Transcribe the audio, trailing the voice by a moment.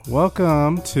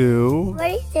Welcome to... What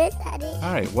is it, Daddy?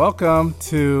 All right, welcome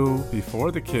to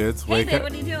Before the Kids Hey, Wake babe, Up.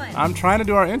 what are you doing? I'm trying to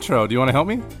do our intro. Do you want to help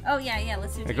me? Oh, yeah,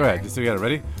 let's do it. Hey, go ahead. Just so we got it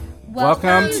ready.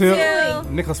 Welcome to-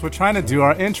 Nicholas, we're trying to do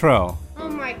our intro. Oh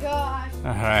my gosh.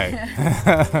 All right.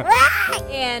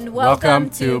 And welcome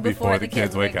to Before the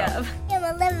Kids Wake Up.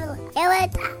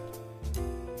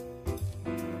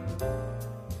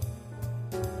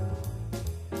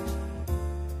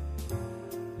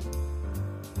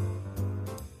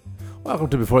 Welcome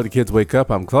to Before the Kids Wake Up.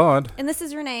 I'm Claude. And this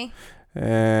is Renee.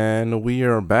 And we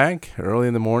are back early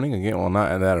in the morning. Again, well,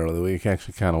 not that early. We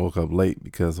actually kind of woke up late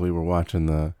because we were watching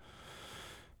the...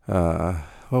 what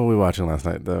were we watching last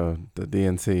night? The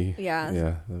DNC. Yeah.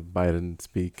 Yeah, the Biden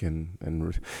speak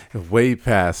and way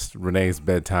past Renee's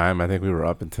bedtime. I think we were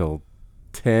up until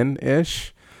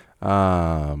 10-ish.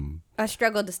 I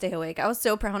struggled to stay awake. I was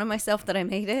so proud of myself that I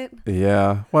made it.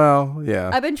 Yeah. Well,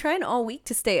 yeah. I've been trying all week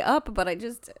to stay up, but I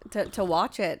just, to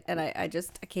watch it, and I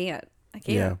can't. I can't.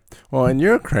 Yeah. Well, and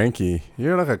you're cranky.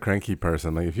 You're like a cranky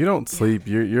person. Like if you don't sleep,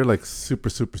 you're like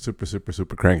super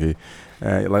cranky,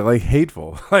 like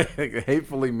hateful, like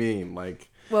hatefully mean. Like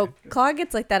Well, Claude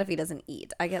gets like that if he doesn't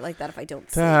eat. I get like that if I don't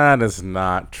sleep. that is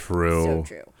not true. So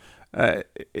true.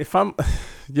 If I'm,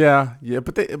 yeah,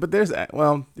 but there's,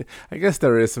 well, I guess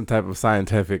there is some type of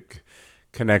scientific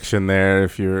connection there.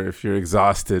 If you're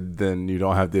exhausted, then you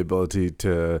don't have the ability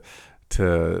to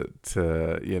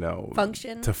you know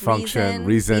function,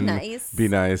 reason, be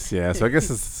nice. Yeah. So I guess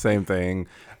it's the same thing.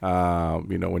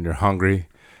 You know, when you're hungry.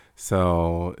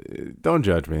 So don't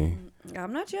judge me.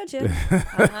 I'm not judging.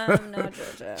 I'm not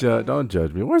judging. Don't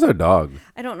judge me. Where's our dog?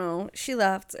 I don't know. She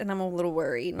left, and I'm a little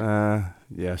worried.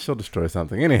 Yeah, she'll destroy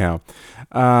something. Anyhow,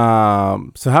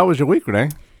 so how was your week, Renee?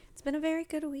 It's been a very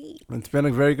good week. It's been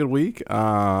a very good week.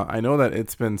 I know that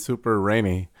it's been super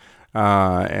rainy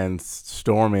and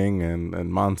storming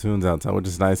and monsoons outside, which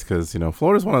is nice because, you know,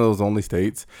 Florida's one of those only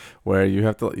states where you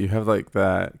have like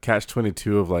that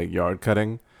catch-22 of like yard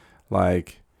cutting.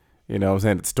 Like, you know what I'm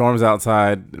saying? It storms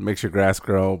outside, it makes your grass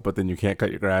grow, but then you can't cut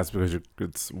your grass because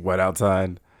it's wet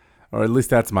outside. Or at least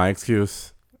that's my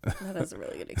excuse. That is a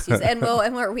really good excuse. And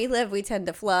where we live, we tend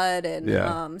to flood, and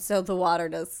Yeah. so the water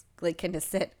does like kind of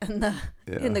sit in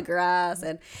the grass,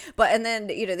 and then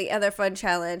you know the other fun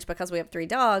challenge, because we have 3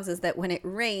 dogs, is that when it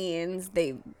rains,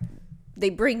 they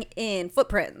bring in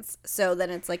footprints, so then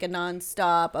it's like a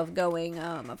nonstop of going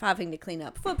of having to clean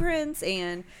up footprints,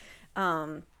 and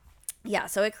yeah,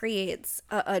 so it creates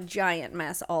a giant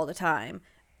mess all the time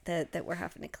that we're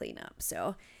having to clean up.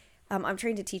 So I'm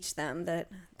trying to teach them that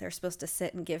they're supposed to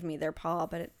sit and give me their paw,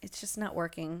 but it's just not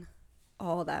working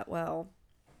all that well.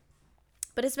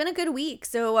 But it's been a good week.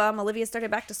 So Olivia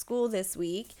started back to school this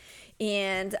week,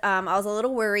 and I was a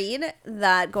little worried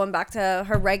that going back to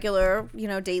her regular, you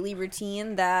know, daily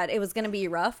routine, that it was going to be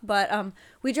rough. But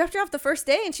we dropped her off the first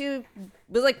day, and she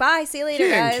was like, "Bye, see you later, She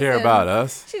guys." didn't care about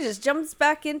us. She just jumps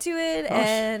back into it,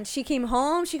 and she came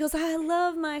home. She goes, "I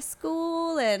love my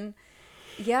school," and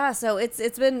yeah, so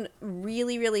it's been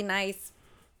really, really nice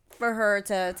for her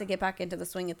to get back into the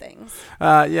swing of things.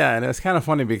 Yeah, and it's kind of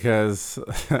funny because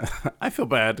I feel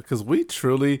bad because we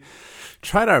truly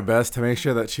tried our best to make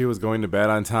sure that she was going to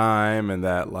bed on time and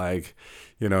that, like,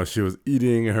 you know, she was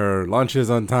eating her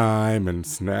lunches on time and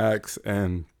snacks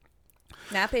and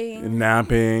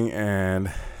napping,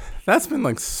 and that's been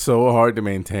like so hard to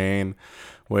maintain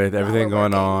with everything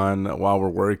going on while we're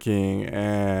working.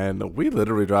 And we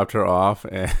literally dropped her off,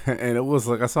 and it was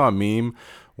like I saw a meme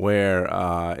where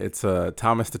it's a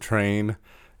Thomas the Train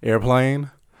airplane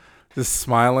just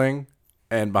smiling,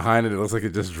 and behind it looks like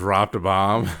it just dropped a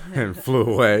bomb and flew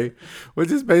away, which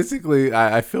is basically,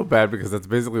 I feel bad because that's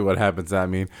basically what happens. I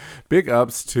mean, big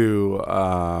ups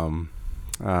to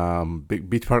Big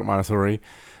Beach Park Montessori,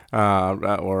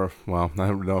 or, well, I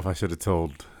don't know if I should have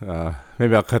told,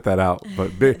 maybe I'll cut that out,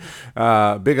 but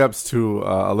big ups to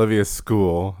Olivia's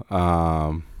school,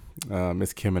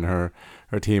 Miss Kim and her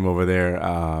team over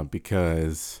there,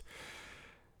 because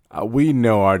we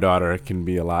know our daughter can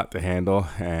be a lot to handle,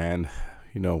 and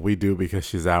you know we do because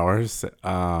she's ours.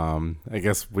 I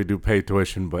guess we do pay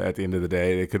tuition, but at the end of the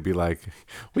day, it could be like,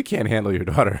 we can't handle your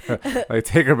daughter. Like,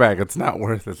 take her back. It's not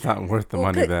worth the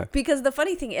money that. Because the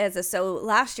funny thing is so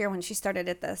last year when she started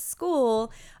at the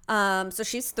school, so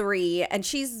she's 3 and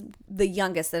she's the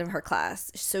youngest in her class.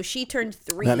 So she turned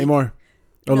 3. Not anymore.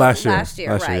 Oh, No, last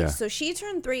year. right. Yeah. So she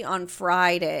turned 3 on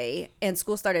Friday, and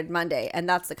school started Monday, and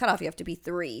that's the cutoff. You have to be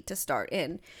 3 to start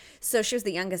in. So she was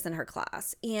the youngest in her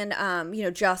class, and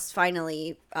just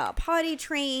finally potty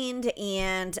trained,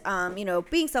 and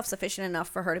being self-sufficient enough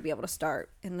for her to be able to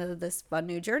start into this fun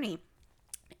new journey.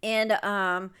 And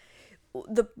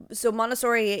so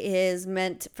Montessori is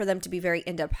meant for them to be very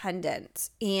independent.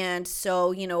 And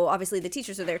so, obviously the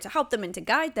teachers are there to help them and to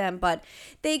guide them, but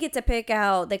they get to pick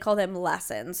out, they call them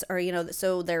lessons, or,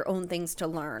 so their own things to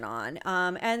learn on.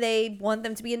 And they want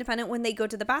them to be independent when they go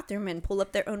to the bathroom and pull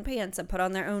up their own pants and put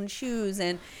on their own shoes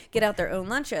and get out their own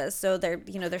lunches. So they're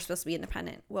supposed to be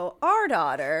independent. Well, our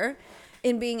daughter,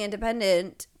 in being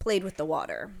independent, played with the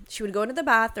water. She would go into the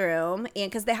bathroom, and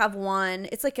because they have one,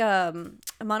 it's like a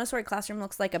Montessori classroom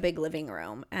looks like a big living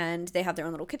room, and they have their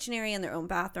own little kitchen area and their own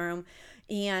bathroom.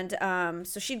 And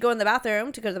so she'd go in the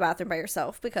bathroom to go to the bathroom by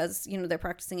herself because they're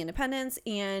practicing independence.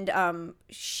 And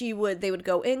they would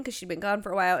go in because she'd been gone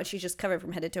for a while, and she's just covered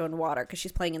from head to toe in water because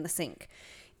she's playing in the sink.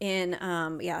 And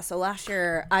so last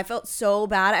year I felt so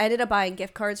bad. I ended up buying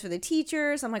gift cards for the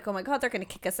teachers. I'm like, oh my God, they're gonna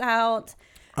kick us out.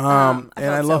 And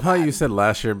I love how you said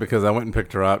last year, because I went and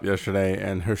picked her up yesterday,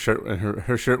 and her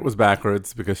shirt was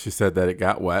backwards because she said that it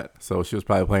got wet, so she was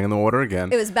probably playing in the water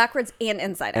again. It was backwards and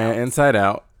inside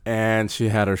out. And she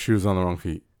had her shoes on the wrong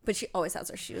feet. But she always has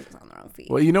her shoes on the wrong feet.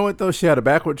 Well, you know what though? She had a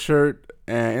backward shirt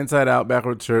and inside out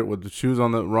backward shirt with the shoes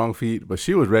on the wrong feet, but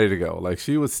she was ready to go. Like,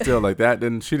 she was still like that.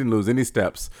 She didn't lose any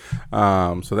steps.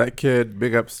 So that kid,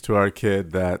 big ups to our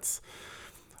kid that's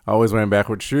always wearing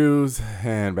backward shoes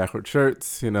and backward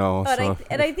shirts, And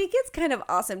I think it's kind of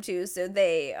awesome too. So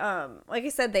they, like I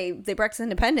said, they practice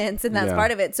independence, and that's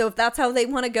part of it. So if that's how they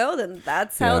want to go, then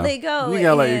that's how they go. You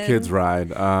gotta let your kids ride.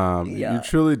 You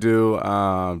truly do.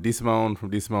 D. Simone from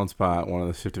D. Simone Spot, one of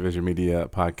the Shift Division Media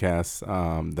podcasts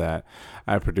that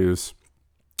I produce,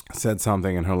 said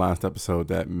something in her last episode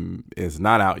that is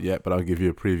not out yet, but I'll give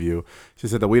you a preview. She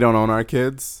said that we don't own our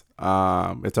kids.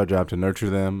 It's our job to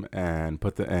nurture them and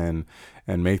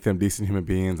and make them decent human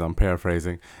beings. I'm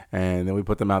paraphrasing, and then we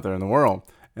put them out there in the world.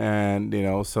 And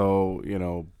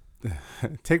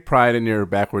take pride in your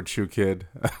backward shoe kid.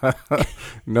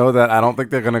 Know that I don't think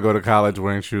they're gonna go to college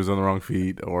wearing shoes on the wrong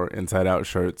feet or inside out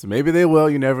shirts. Maybe they will.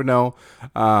 You never know.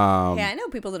 I know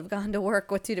people that have gone to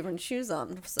work with two different shoes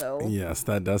on. So yes,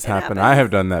 that does happen. I have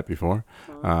done that before.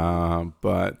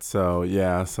 So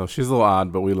she's a little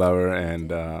odd, but we love her,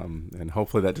 and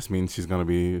hopefully that just means she's gonna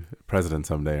be president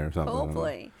someday or something.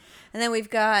 Hopefully. And then we've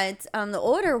got the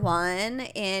older one,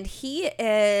 and he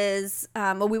is.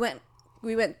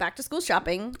 We went back to school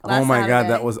shopping last Oh my Saturday. God,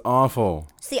 that was awful.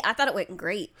 See, I thought it went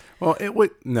great. Well,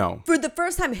 no. For the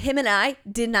first time, him and I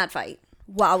did not fight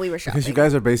while we were shopping. Because you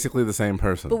guys are basically the same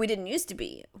person. But we didn't used to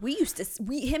be.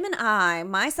 Him and I,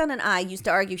 my son and I used to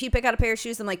argue. He'd pick out a pair of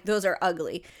shoes. I'm like, those are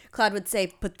ugly. Claude would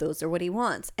say, but those are what he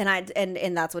wants. And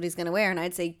and that's what he's going to wear. And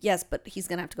I'd say, yes, but he's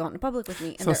going to have to go out in public with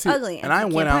me. And they're ugly. And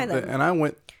I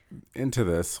went into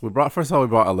this. First of all, we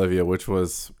bought Olivia, which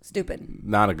was stupid.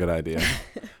 Not a good idea.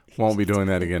 Won't be doing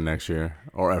that again next year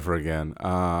or ever again.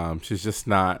 She's just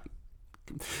not.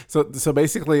 So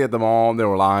basically at the mall there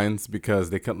were lines because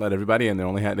they couldn't let everybody in.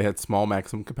 They had small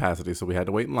maximum capacity, so we had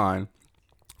to wait in line.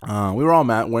 We were all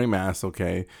wearing masks,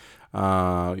 okay.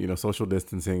 Social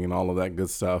distancing and all of that good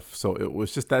stuff. So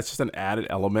that's just an added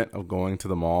element of going to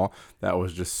the mall that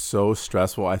was just so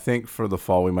stressful. I think for the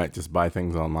fall we might just buy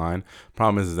things online.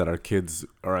 Problem is that our kids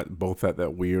are both at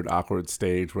that weird, awkward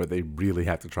stage where they really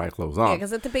have to try clothes on. Yeah,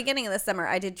 because at the beginning of the summer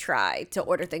I did try to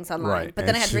order things online, but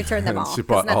then I had to return them all. She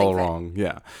bought all wrong.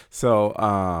 Yeah. So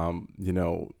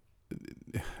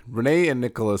Renee and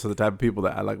Nicholas are the type of people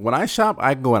that I like. When I shop,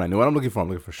 I go in. I know what I'm looking for. I'm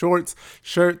looking for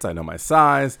shirts. I know my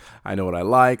size. I know what I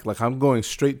like. Like, I'm going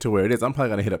straight to where it is. I'm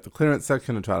probably going to hit up the clearance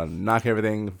section and try to knock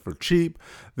everything for cheap.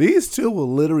 These two will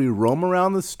literally roam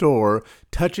around the store,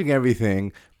 touching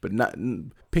everything, but not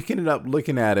picking it up,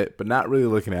 looking at it, but not really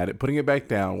looking at it, putting it back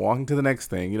down, walking to the next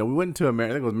thing. We went to I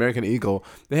think it was American Eagle.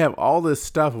 They have all this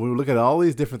stuff, and we were looking at all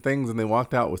these different things, and they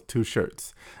walked out with 2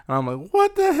 shirts. And I'm like,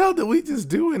 what the hell did we just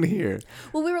do in here?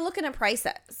 Well, we were looking at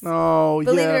prices. Oh,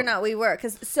 Believe it or not, we were.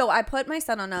 So I put my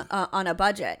son on a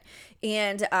budget,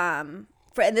 and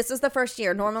and this was the first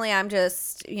year. Normally, I'm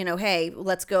just, hey,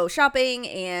 let's go shopping,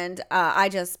 and I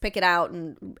just pick it out,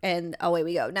 and away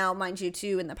we go. Now, mind you,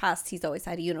 too, in the past, he's always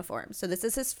had a uniform. So this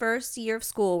is his first year of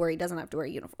school where he doesn't have to wear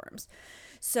uniforms.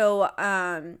 So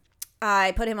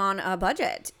I put him on a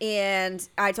budget, and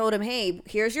I told him, hey,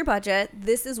 here's your budget.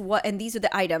 This is and these are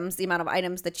the items, the amount of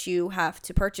items that you have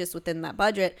to purchase within that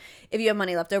budget. If you have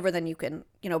money left over, then you can,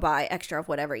 buy extra of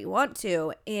whatever you want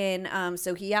to. And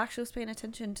so he actually was paying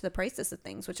attention to the prices of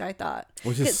things, which I thought.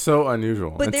 Which is so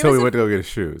unusual until we went to go get his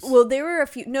shoes. Well, there were a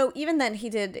few. No, even then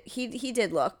he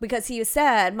did look, because he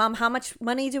said, Mom, how much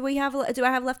money do I have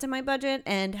left in my budget?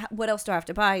 And what else do I have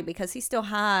to buy? Because he still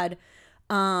had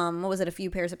a few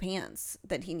pairs of pants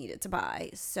that he needed to buy.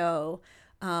 So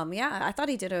Yeah, I thought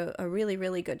he did a really,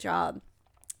 really good job.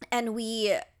 And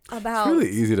It's really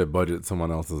easy to budget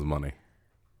someone else's money.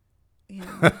 Yeah.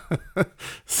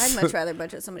 I'd much rather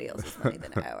budget somebody else's money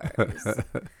than ours.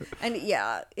 And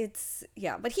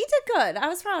but he did good. I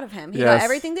was proud of him. He got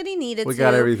everything that he needed to. We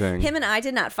got everything. Him and I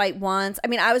did not fight once. I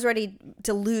mean, I was ready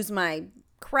to lose my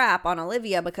crap on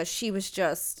Olivia because she was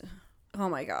just, oh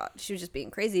my God, she was just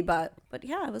being crazy. But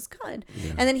yeah, it was good. Yeah.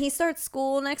 And then he starts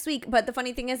school next week. But the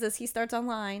funny thing is he starts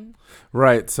online.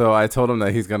 Right. So I told him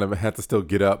that he's going to have to still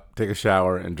get up, take a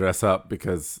shower, and dress up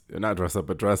because not dress up,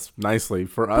 but dress nicely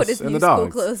for us and the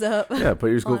dogs. Put his new school clothes up. Yeah,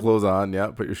 put your school clothes on. Yeah,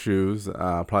 put your shoes.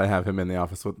 Probably have him in the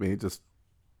office with me, just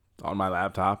on my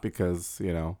laptop because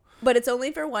But it's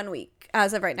only for 1 week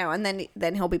as of right now, and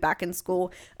then he'll be back in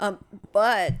school.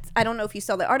 But I don't know if you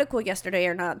saw the article yesterday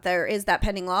or not. There is that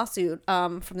pending lawsuit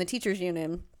from the teachers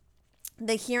union.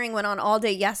 The hearing went on all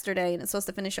day yesterday, and it's supposed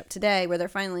to finish up today, where they're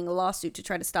filing a lawsuit to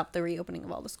try to stop the reopening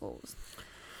of all the schools.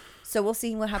 So we'll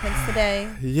see what happens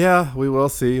today. Yeah, we will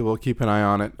see. We'll keep an eye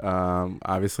on it.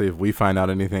 Obviously, if we find out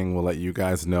anything, we'll let you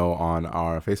guys know on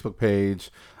our Facebook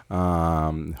page.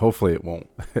 Hopefully it won't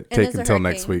take until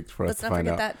next week for us to find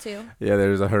out. Let's not forget that too. Yeah,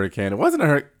 there's a hurricane. It wasn't a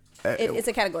hurricane. It's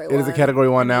a category 1. It is a category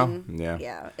 1 now? Yeah.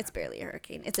 Yeah, it's barely a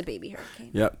hurricane. It's a baby hurricane.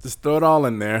 Yep, just throw it all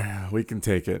in there. We can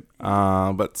take it.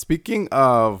 But speaking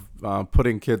of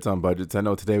putting kids on budgets, I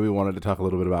know today we wanted to talk a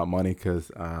little bit about money because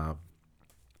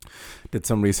did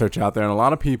some research out there, and a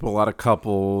lot of people, a lot of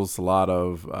couples, a lot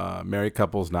of married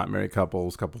couples, not married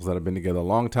couples, couples that have been together a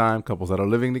long time, couples that are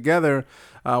living together.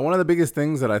 One of the biggest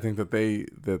things that I think that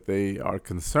they are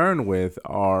concerned with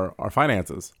are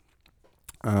finances.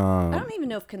 I don't even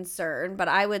know if concerned, but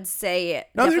I would say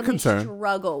they're concerned.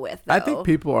 Struggle with. Though. I think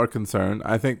people are concerned.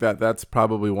 I think that's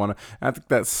probably one. I think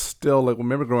that's still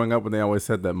remember growing up when they always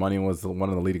said that money was one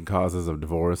of the leading causes of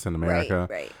divorce in America.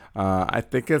 Right. I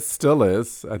think it still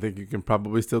is. I think you can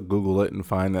probably still Google it and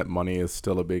find that money is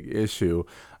still a big issue.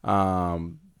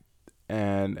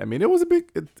 And I mean, it was a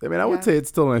big. I would say it's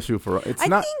still an issue for. I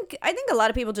think a lot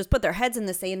of people just put their heads in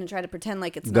the sand and try to pretend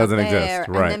like it's doesn't not there, exist,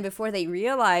 right? And then before they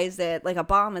realize it, like a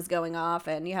bomb is going off,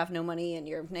 and you have no money, and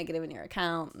you're negative in your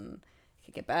account, and it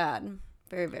could get bad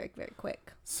very, very, very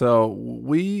quick. So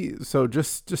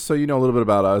just so you know a little bit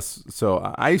about us. So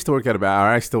I used to work at a bank.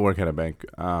 I still work at a bank.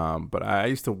 But I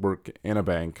used to work in a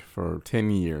bank for 10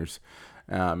 years.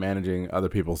 Managing other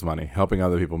people's money, helping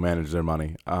other people manage their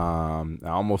money. I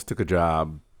almost took a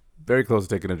job, very close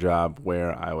to taking a job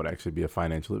where I would actually be a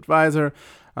financial advisor.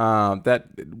 That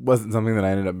wasn't something that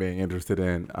I ended up being interested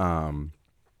in.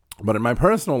 But in my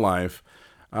personal life,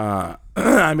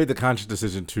 I made the conscious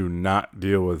decision to not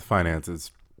deal with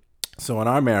finances. So in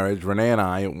our marriage, Renee and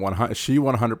I, she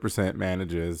 100%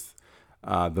 manages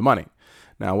the money.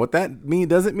 Now, what that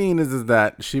doesn't mean is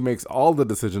that she makes all the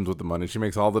decisions with the money. She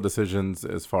makes all the decisions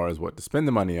as far as what to spend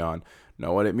the money on.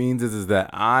 No, what it means is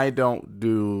that I don't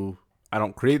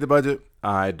create the budget.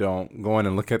 I don't go in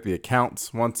and look at the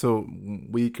accounts once a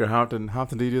week, or how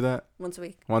often do you do that? Once a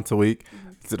week. Once a week.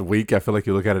 Mm-hmm. Is it a week? I feel like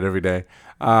you look at it every day.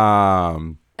 I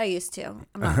used to.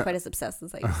 I'm not quite as obsessed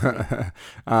as I used to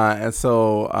be. And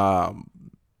so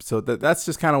that's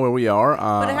just kind of where we are.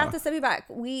 But I have to step you back.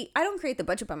 I don't create the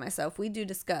budget by myself. We do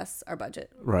discuss our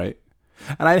budget. Right.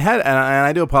 And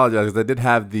I do apologize because I did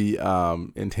have the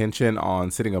intention on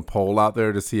sitting a poll out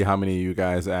there to see how many of you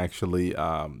guys actually,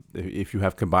 if you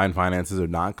have combined finances or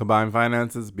not combined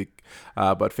finances. But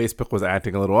Facebook was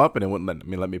acting a little up and it wouldn't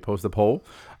let me post the poll.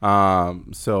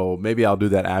 So maybe I'll do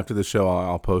that after the show.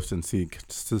 I'll post and see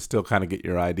to still kind of get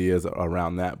your ideas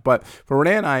around that. But for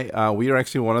Renee and I, we are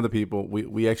actually one of the people.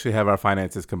 We actually have our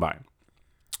finances combined.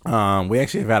 We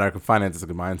actually have had our finances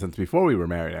combined since before we were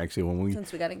married. Actually, when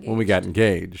we got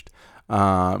engaged,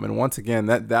 and once again,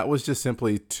 that was just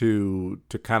simply to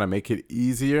kind of make it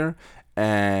easier.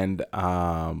 And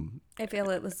I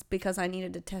feel it was because I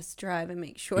needed to test drive and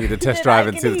make sure. You need to test drive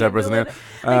and see the type of person. I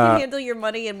can handle your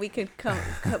money, and we could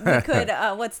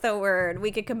what's the word?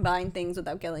 We could combine things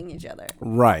without killing each other.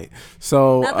 Right.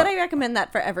 So not that I recommend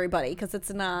that for everybody, because it's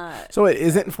not. So it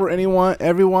isn't for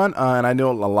everyone. And I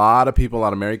know a lot of people, a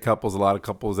lot of married couples, a lot of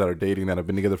couples that are dating that have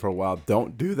been together for a while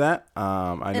don't do that.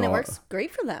 I know it works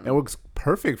great for them. It works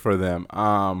perfect for them.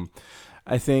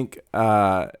 I think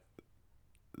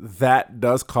that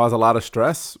does cause a lot of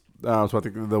stress. So I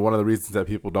think one of the reasons that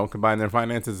people don't combine their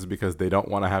finances is because they don't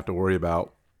want to have to worry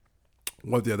about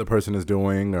what the other person is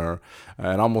doing, or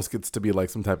it almost gets to be like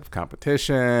some type of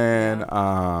competition.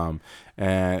 Yeah.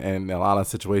 And in a lot of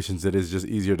situations, it is just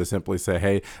easier to simply say,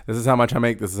 hey, this is how much I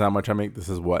make. This is how much I make. This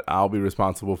is what I'll be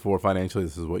responsible for financially.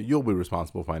 This is what you'll be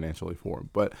responsible financially for.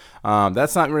 But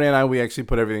that's not Renee and I. We actually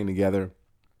put everything together.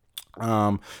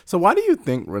 So why do you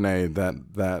think, Renee,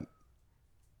 that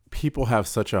people have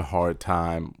such a hard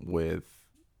time with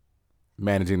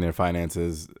managing their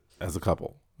finances as a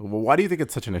couple? Well, why do you think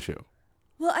it's such an issue?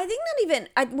 Well, I think not even.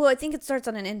 I think it starts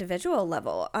on an individual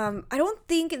level. I don't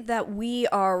think that we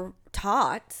are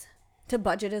taught to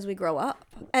budget as we grow up,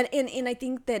 and I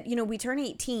think that we turn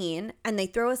 18 and they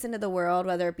throw us into the world,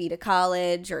 whether it be to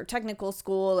college or technical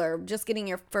school or just getting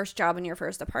your first job in your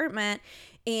first apartment,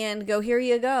 and go, here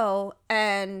you go,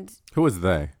 and Who is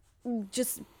they?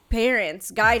 just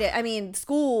parents, guided. I mean,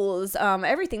 schools,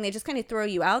 everything. They just kind of throw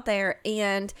you out there,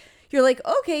 and you're like,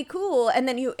 okay, cool. And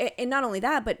then and not only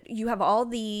that, but you have all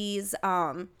these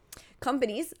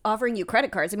companies offering you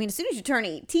credit cards. I mean, as soon as you turn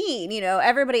 18,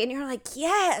 everybody, and you're like,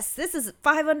 yes, this is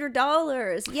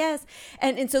 $500. Yes.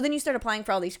 And so then you start applying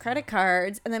for all these credit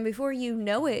cards. And then before you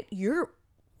know it, you're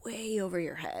way over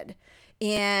your head.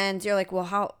 And you're like,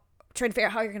 well, trying to figure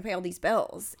out how you're going to pay all these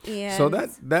bills. And So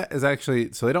that is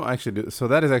actually, so they don't actually do, so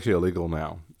that is actually illegal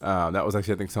now. That was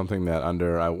actually, I think, something that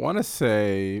I want to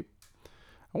say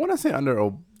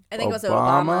under I think it was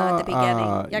Obama at the beginning.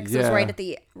 Yeah, because it was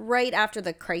yeah. right after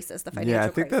the crisis, the financial Yeah, I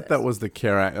crisis. think that was the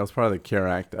CARE Act. That was part of the CARE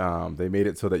Act. They made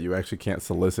it so that you actually can't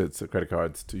solicit credit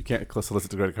cards. You can't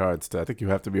solicit credit cards. I think you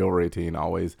have to be over 18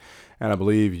 always. And I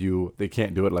believe they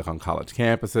can't do it like on college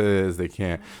campuses. They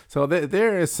can't. So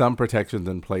there is some protections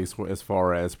in place as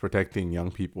far as protecting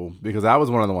young people. Because I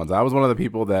was one of the ones. I was one of the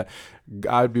people that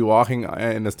I'd be walking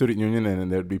in the student union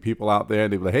and there'd be people out there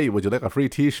and they'd be like, hey, would you like a free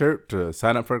T-shirt to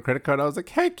sign up for a credit card? I was like,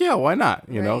 heck yeah, why not?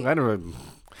 I don't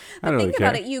really Think care.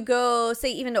 about it. You go,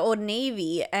 say, even to Old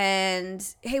Navy, and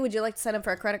hey, would you like to sign up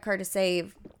for a credit card to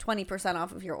save 20%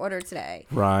 off of your order today?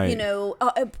 Right.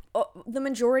 The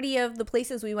majority of the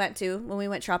places we went to when we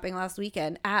went shopping last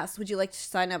weekend asked, would you like to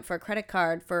sign up for a credit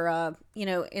card for,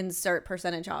 insert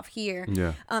percentage off here?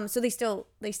 Yeah. So they still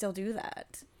do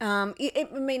that.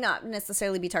 It may not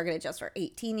necessarily be targeted just for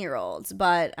 18-year-olds,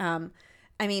 but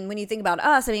I mean, when you think about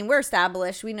us, I mean, we're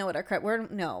established. We know what our credit. We're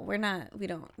not. We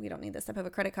don't need this type of a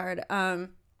credit card.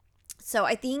 So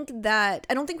I think that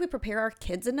I don't think we prepare our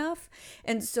kids enough,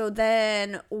 and so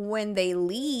then when they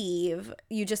leave,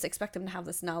 you just expect them to have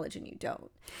this knowledge, and you don't.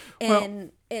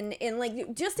 And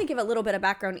like, just to give a little bit of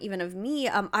background, even of me,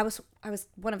 I was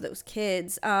one of those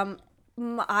kids. I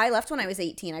left when I was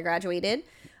 18. I graduated.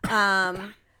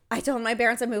 I told my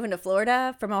parents I'm moving to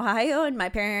Florida from Ohio, and my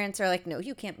parents are like, no,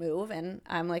 you can't move. And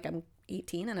I'm like, I'm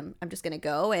 18 and I'm just going to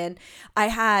go. And I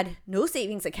had no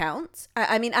savings accounts.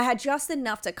 I mean, I had just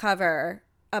enough to cover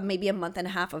maybe a month and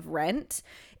a half of rent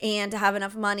and to have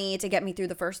enough money to get me through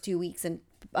the first 2 weeks and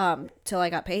till I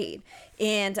got paid.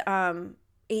 And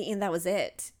that was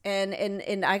it.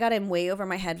 And I got in way over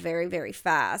my head very, very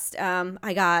fast.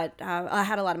 I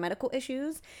had a lot of medical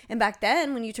issues. And back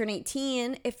then, when you turn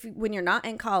 18, when you're not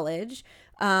in college,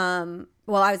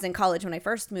 well, I was in college when I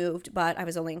first moved, but I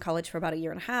was only in college for about a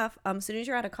year and a half. As soon as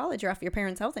you're out of college, you're off your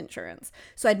parents' health insurance.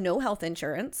 So I had no health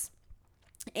insurance.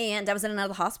 And I was in and out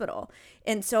of the hospital.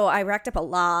 And so I racked up a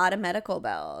lot of medical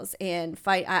bills and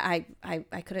I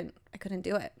couldn't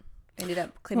do it. I ended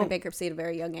up claiming bankruptcy at a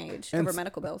very young age over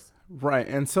medical bills. Right.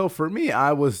 And so for me,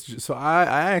 I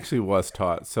actually was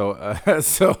taught. So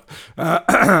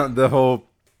the whole,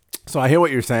 so I hear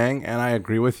what you're saying and I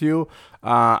agree with you.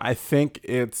 I think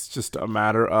it's just a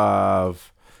matter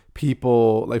of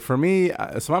people, like for me,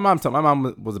 so my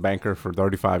mom was a banker for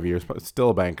 35 years, but still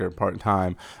a banker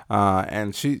part-time.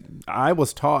 And I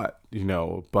was taught,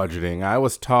 budgeting. I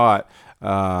was taught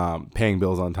paying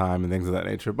bills on time and things of that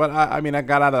nature. But I mean, I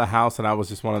got out of the house and I was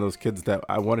just one of those kids that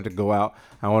I wanted to go out.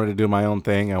 I wanted to do my own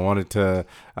thing. I wanted to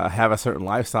have a certain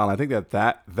lifestyle. And I think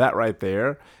that right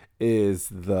there is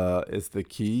the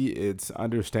key. It's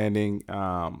understanding,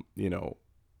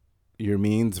 your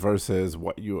means versus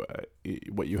what you have.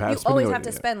 You always have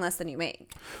to spend less than you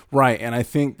make. Right. And I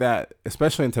think that,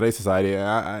 especially in today's society,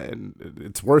 and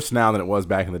it's worse now than it was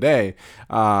back in the day,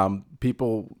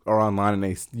 people are online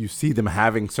and you see them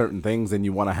having certain things and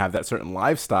you want to have that certain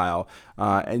lifestyle,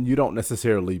 and you don't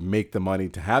necessarily make the money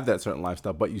to have that certain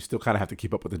lifestyle, but you still kind of have to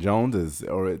keep up with the Joneses,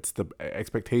 or it's the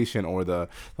expectation or the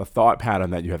thought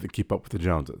pattern that you have to keep up with the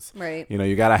Joneses. Right.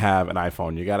 You got to have an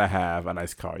iPhone. You got to have a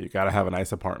nice car. You got to have a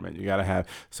nice apartment. You got to have.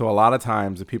 So a lot of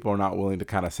times the people are not willing to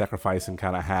kind of sacrifice and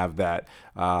kind of have that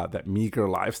meager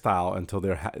lifestyle until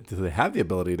they have the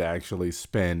ability to actually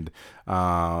spend,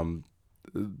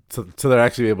 so they're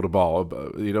actually able to ball,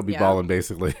 balling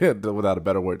basically, without a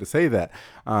better word to say that.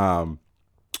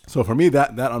 So for me,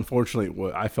 that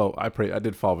unfortunately, I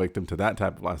did fall victim to that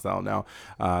type of lifestyle. Now,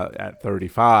 at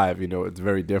 35, it's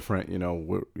very different.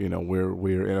 We're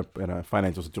in a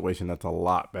financial situation that's a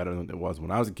lot better than it was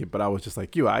when I was a kid. But I was just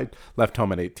like you. I left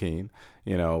home at 18.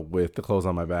 With the clothes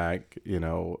on my back.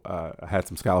 I had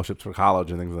some scholarships for college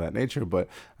and things of that nature. But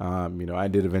I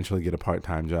did eventually get a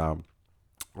part-time job.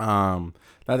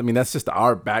 That's just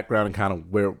our background and kind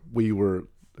of where we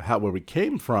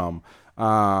came from.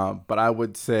 But I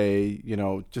would say,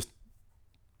 just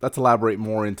let's elaborate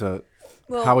more into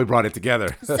how we brought it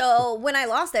together. So when I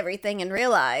lost everything and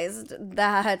realized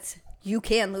that you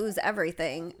can lose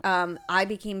everything, I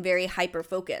became very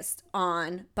hyper-focused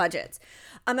on budgets.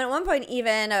 And at one point,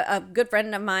 even a good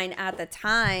friend of mine at the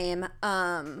time,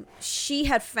 she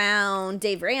had found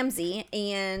Dave Ramsey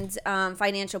and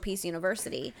Financial Peace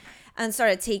University and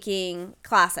started taking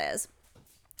classes.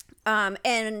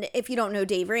 And if you don't know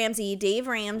Dave Ramsey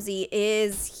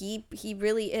is, he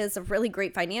really is a really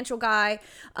great financial guy.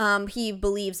 He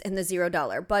believes in the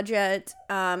 $0 budget.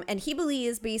 And he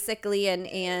believes basically,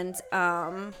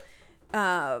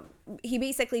 he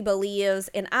basically believes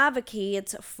and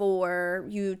advocates for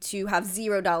you to have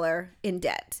 $0 in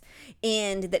debt,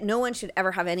 and that no one should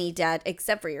ever have any debt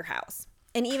except for your house.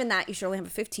 And even that, you should only have a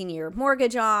 15-year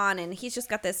mortgage on. And he's just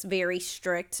got this very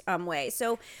strict way.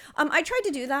 So I tried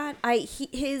to do that.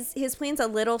 His plan's a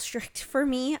little strict for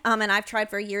me. And I've tried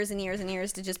for years and years and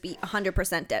years to just be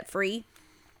 100% debt free.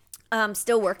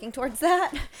 Still working towards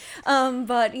that.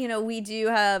 But, we do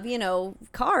have,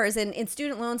 cars and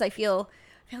student loans. I feel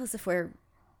as if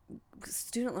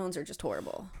student loans are just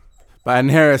horrible.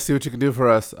 Biden Harris, see what you can do for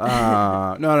us. No.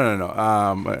 I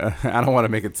don't want to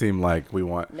make it seem like we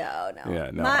want. No.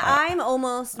 Yeah, no.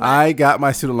 I got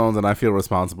my student loans and I feel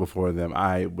responsible for them.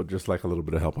 I would just like a little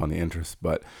bit of help on the interest.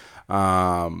 But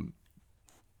that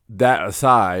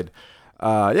aside,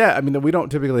 we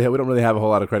don't really have a whole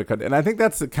lot of credit card. And I think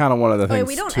that's kind of one of the things.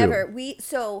 We don't too.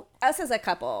 So us as a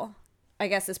couple, I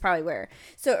guess is probably where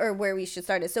we should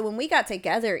start it. So when we got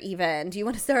together, even, do you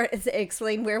want to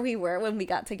explain where we were when we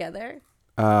got together?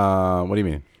 What do you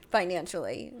mean?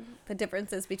 Financially, the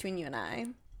differences between you and I.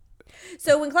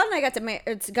 So when Claude and I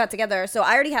got together, so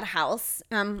I already had a house.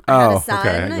 I had a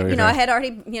son. Okay. I had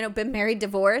already been married,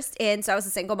 divorced, and so I was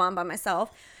a single mom by myself.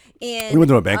 And you went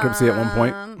through a bankruptcy at one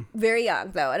point? Very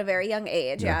young, though, at a very young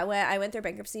age. Yeah, I went through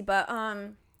bankruptcy, but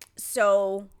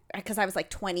so because I was like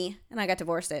 20 and I got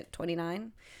divorced at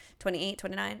 28,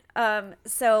 29.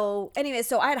 So anyway,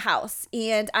 so I had a house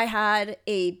and I had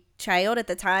a child at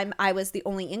the time. I was the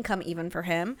only income even for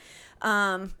him.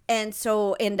 And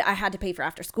I had to pay for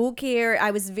after school care.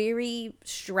 I was very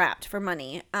strapped for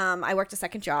money. I worked a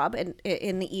second job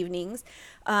in the evenings.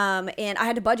 And I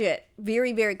had to budget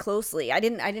very, very closely. I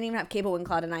didn't even have cable when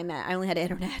Claude and I met. I only had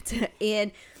internet.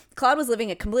 And Claude was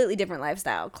living a completely different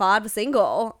lifestyle. Claude was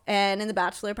single and in the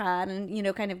bachelor pad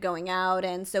and, kind of going out.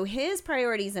 And so his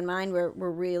priorities and mine were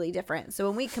really different. So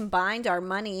when we combined our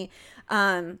money,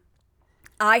 I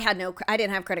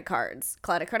didn't have credit cards.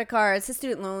 Claude had credit cards. His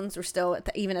student loans were still,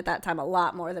 even at that time, a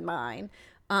lot more than mine.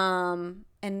 And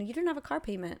you didn't have a car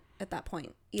payment at that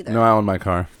point either. No, I owned my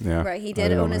car. Yeah. Right. He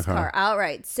did own his car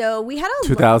outright. So we had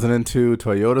 2002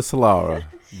 Toyota Solara,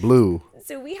 blue.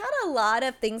 So we had a lot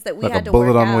of things that we like had to work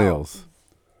out. Like a bullet on wheels.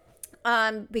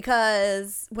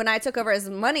 Because when I took over his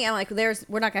money, I'm like,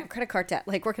 we're not going to have credit card debt.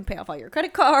 Like, we're going to pay off all your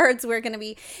credit cards. We're going to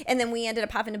be, and then we ended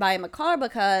up having to buy him a car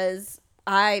because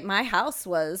my house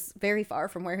was very far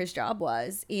from where his job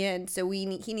was. And so he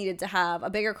needed to have a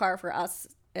bigger car for us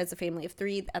as a family of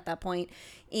 3 at that point.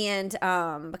 And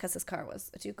because his car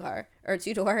was a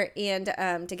 2-door and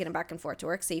to get him back and forth to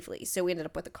work safely. So we ended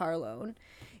up with a car loan.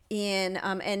 And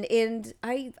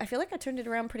I feel like I turned it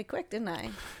around pretty quick, didn't I?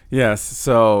 Yes.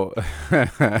 So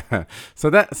to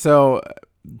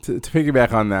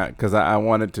piggyback on that, because I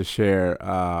wanted to share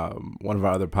one of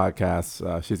our other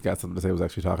podcasts. She's got something to say. Was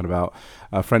actually talking about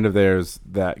a friend of theirs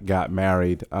that got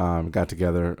married, got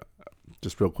together.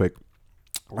 Just real quick.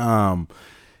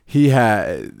 He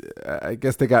had, I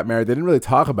guess they got married. They didn't really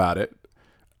talk about it.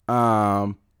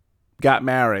 Got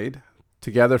married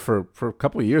together for a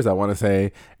couple of years, I want to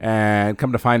say, and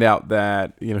come to find out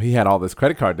that, he had all this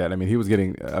credit card debt. I mean,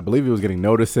 I believe he was getting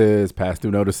notices, past due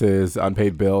notices,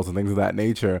 unpaid bills and things of that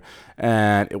nature.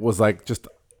 And it was like just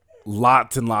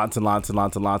lots and lots and lots and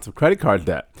lots and lots of credit card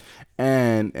debt.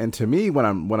 And to me, when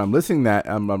I'm listening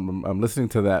I'm listening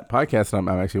to that podcast and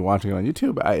I'm actually watching it on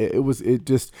YouTube. I was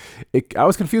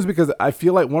confused because I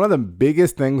feel like one of the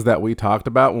biggest things that we talked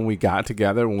about when we got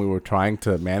together, when we were trying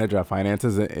to manage our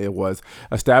finances, it was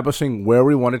establishing where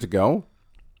we wanted to go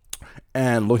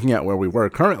and looking at where we were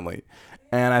currently.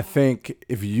 And I think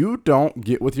if you don't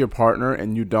get with your partner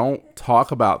and you don't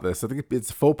talk about this, I think it's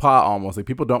faux pas almost. Like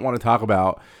people don't want to talk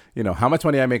about, how much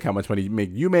money I make, how much money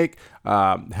you make,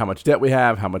 how much debt we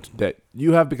have, how much debt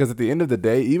you have. Because at the end of the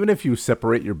day, even if you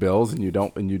separate your bills and you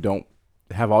don't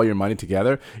have all your money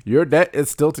together, your debt is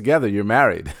still together. You're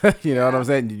married. You know what I'm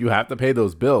saying? You have to pay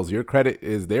those bills. Your credit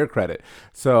is their credit.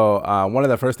 So one of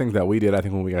the first things that we did, I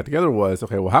think, when we got together was,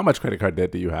 okay, well, how much credit card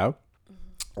debt do you have?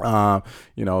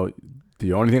 Do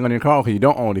you own anything on your car? Okay, you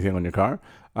don't own anything on your car.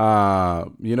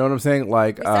 You know what I'm saying?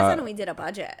 Like we sat down and we did a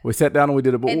budget. We sat down and we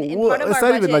did a budget. And part of our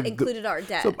budget included our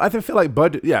debt. So I feel like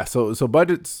budget. Yeah. So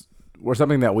budgets were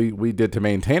something that we did to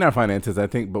maintain our finances, I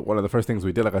think. But one of the first things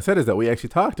we did, like I said, is that we actually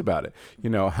talked about it.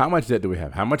 How much debt do we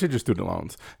have? How much is your student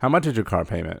loans? How much is your car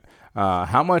payment?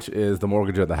 How much is the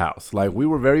mortgage of the house? Like we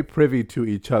were very privy to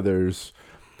each other's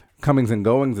comings and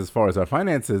goings as far as our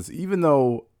finances, even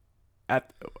though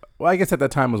I guess at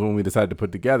that time was when we decided to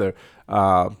put together.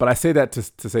 But I say that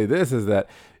to say this is that,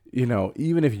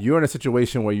 even if you're in a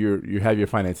situation where you have your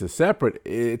finances separate,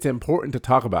 it's important to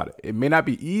talk about it. It may not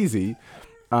be easy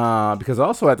because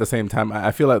also at the same time,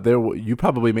 I feel like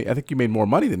I think you made more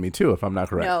money than me too, if I'm not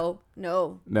correct.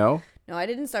 No. No, I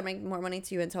didn't start making more money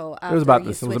to you until after it was about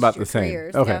the same.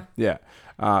 Careers. Okay.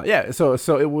 Yeah. So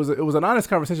it was an honest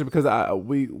conversation because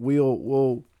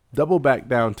we'll double back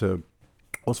down to.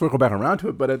 We'll circle back around to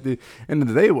it, but at the end of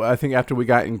the day, I think after we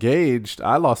got engaged,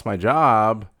 I lost my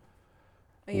job.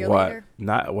 A year later?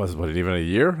 Was it even a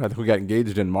year? I think we got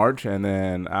engaged in March, and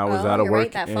then I was out of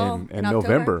work in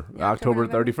November, October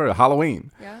 31st,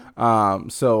 Halloween. Yeah.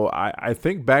 So I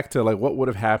think back to like what would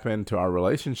have happened to our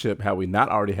relationship had we not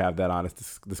already have that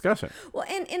honest discussion. Well,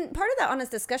 and part of that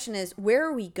honest discussion is, where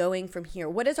are we going from here?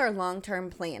 What is our long-term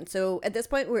plan? So at this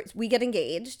point, we get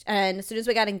engaged, and as soon as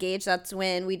we got engaged, that's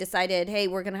when we decided, hey,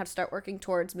 we're going to have to start working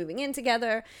towards moving in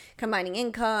together, combining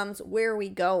incomes. Where are we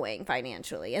going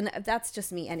financially? And that's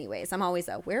just me anyways. I'm always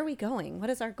where are we going? What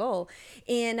is our goal?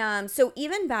 And so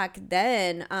even back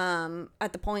then,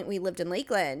 at the point we lived in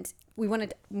Lakeland, we wanted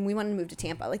to move to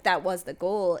Tampa. Like that was the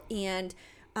goal. And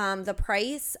the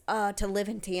price to live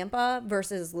in Tampa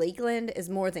versus Lakeland is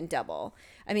more than double.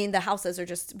 I mean, the houses are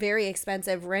just very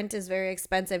expensive. Rent is very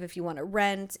expensive if you want to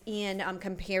rent, and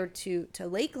compared to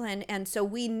Lakeland. And so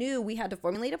we knew we had to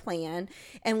formulate a plan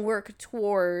and work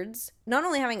towards not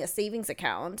only having a savings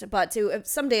account, but to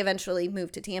someday eventually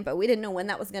move to Tampa. We didn't know when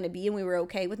that was going to be, and we were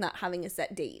okay with not having a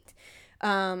set date.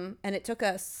 And it took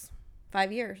us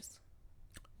 5 years.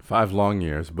 5 long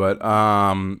years, but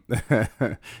at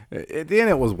the end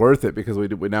it was worth it because we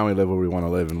now live where we want to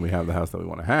live and we have the house that we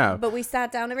want to have. But we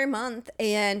sat down every month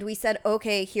and we said,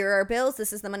 okay, here are our bills.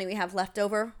 This is the money we have left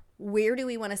over. Where do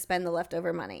we want to spend the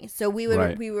leftover money? So we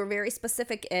were very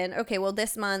specific in, okay, well,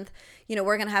 this month,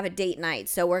 we're going to have a date night.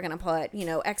 So we're going to put,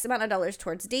 X amount of dollars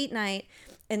towards date night.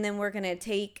 And then we're going to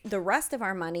take the rest of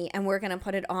our money and we're going to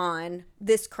put it on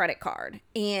this credit card.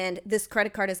 And this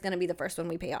credit card is going to be the first one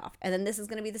we pay off. And then this is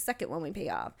going to be the second one we pay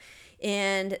off.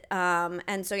 And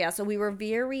so we were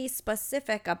very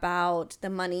specific about the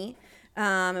money,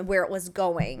 where it was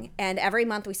going. And every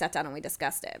month we sat down and we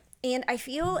discussed it. And I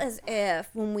feel as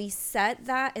if when we set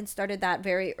that and started that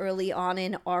very early on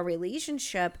in our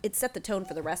relationship, it set the tone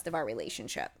for the rest of our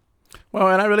relationship. Well,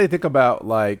 and I really think about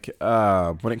like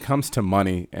when it comes to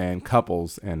money and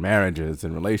couples and marriages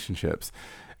and relationships,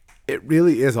 it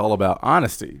really is all about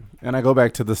honesty. And I go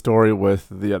back to the story with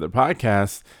the other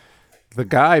podcast. The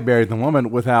guy married the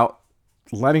woman without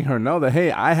letting her know that, hey,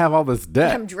 I have all this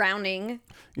debt. I'm drowning.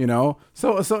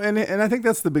 So and I think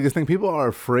that's the biggest thing. People are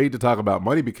afraid to talk about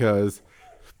money because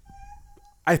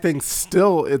I think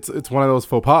still it's one of those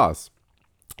faux pas.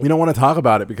 You don't want to talk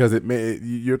about it because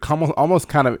you're almost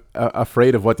kind of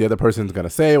afraid of what the other person's going to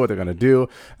say, what they're going to do.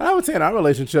 And I would say in our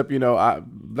relationship,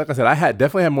 like I said, I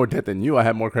definitely had more debt than you. I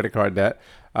had more credit card debt,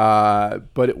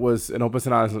 but it was an open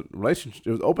and honest relationship.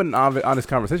 It was open and honest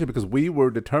conversation because we were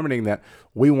determining that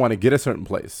we want to get a certain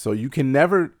place. So you can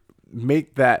never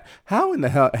make that. How in the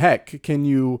heck can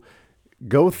you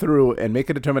go through and make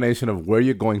a determination of where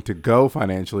you're going to go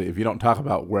financially if you don't talk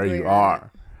about where you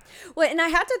are? Well, and I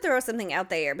had to throw something out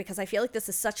there because I feel like this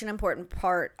is such an important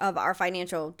part of our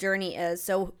financial journey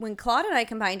so when Claude and I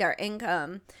combined our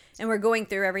income and we're going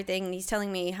through everything and he's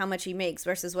telling me how much he makes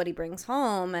versus what he brings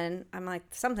home, and I'm like,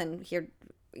 something here,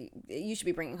 you should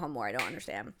be bringing home more. I don't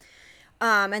understand.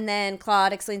 And then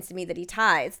Claude explains to me that he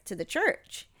tithes to the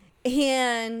church.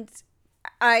 And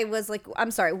I was like,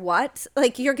 I'm sorry, what?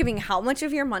 Like, you're giving how much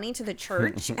of your money to the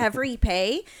church every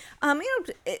pay?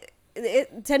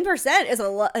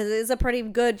 10% is a pretty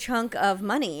good chunk of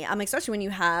money, especially when you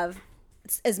have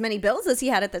as many bills as he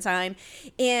had at the time.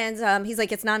 And he's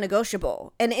like, it's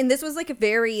non-negotiable. And this was like a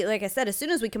very, like I said, as soon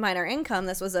as we combine our income,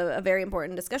 this was a very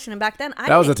important discussion. And back then,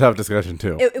 that was a tough discussion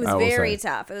too. It was very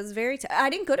tough. It was very tough. I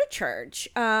didn't go to church.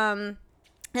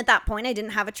 At that point, I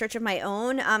didn't have a church of my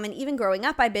own. And even growing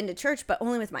up, I'd been to church, but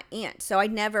only with my aunt. So I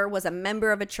never was a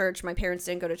member of a church. My parents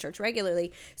didn't go to church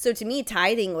regularly. So to me,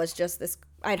 tithing was just this,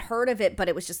 I'd heard of it, but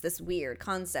it was just this weird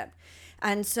concept.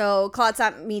 And so Claude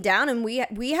sat me down, and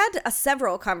we had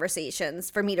several conversations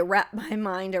for me to wrap my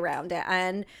mind around it.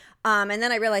 And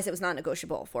then I realized it was not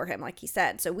negotiable for him, like he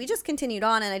said. So we just continued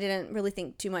on, and I didn't really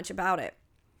think too much about it.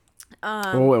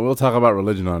 We'll talk about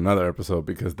religion on another episode,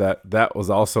 because that was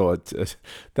also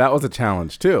that was a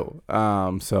challenge too.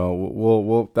 So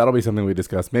we'll that'll be something we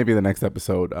discuss. Maybe the next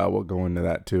episode we'll go into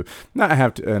that too. Not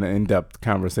have an in-depth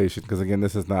conversation, because again,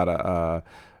 this is not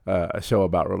a show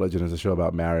about religion. It's a show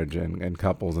about marriage and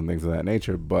couples and things of that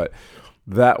nature. But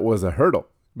that was a hurdle,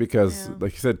 because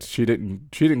like you said, she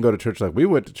didn't go to church like we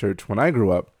went to church when I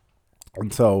grew up.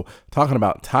 And so talking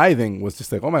about tithing was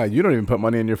just like, oh my God, you don't even put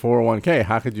money in your 401k.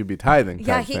 How could you be tithing?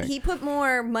 Yeah, he put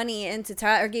more money into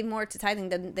or gave more to tithing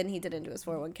than he did into his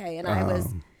 401k. And I was,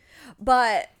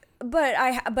 but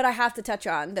I have to touch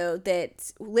on though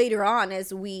that later on,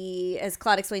 as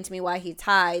Claude explained to me why he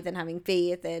tithed and having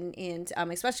faith and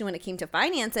especially when it came to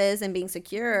finances and being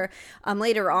secure,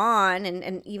 later on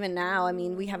and even now, I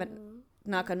mean, we haven't,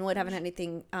 knock on wood, haven't had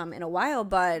anything in a while,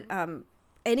 but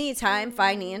anytime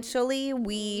financially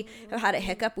we have had a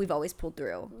hiccup, we've always pulled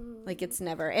through. Like, it's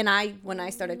never. And when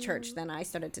I started church, then I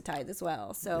started to tithe as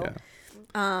well. So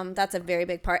that's a very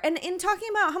big part. And in talking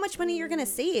about how much money you're going to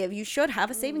save, you should have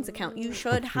a savings account. You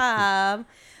should have.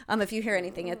 If you hear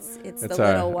anything, it's the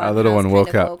little one. Our little one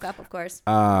woke up, of course.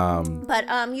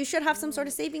 But you should have some sort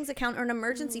of savings account or an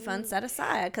emergency fund set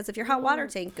aside, because if your hot water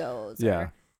tank goes. Yeah.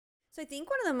 So I think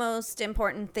one of the most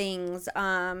important things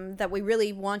that we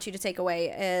really want you to take away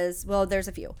is, well, there's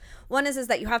a few. One is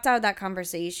that you have to have that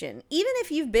conversation. Even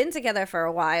if you've been together for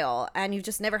a while and you've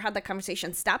just never had that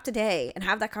conversation, stop today and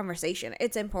have that conversation.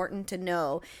 It's important to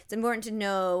know. It's important to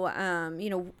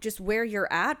know, just where you're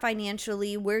at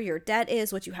financially, where your debt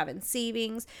is, what you have in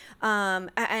savings. And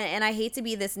I hate to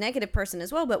be this negative person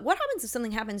as well, but what happens if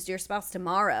something happens to your spouse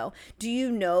tomorrow? Do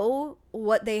you know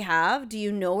what they have? Do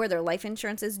you know where their life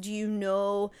insurance is? Do you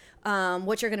know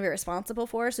what you're going to be responsible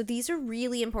for? So these are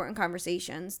really important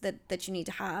conversations that you need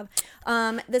to have.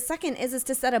 The second is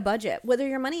to set a budget. Whether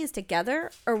your money is together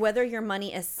or whether your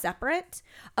money is separate,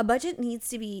 a budget needs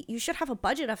to be, you should have a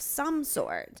budget of some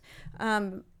sort.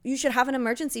 You should have an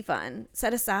emergency fund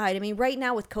set aside. I mean, right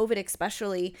now with COVID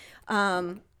especially,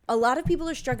 a lot of people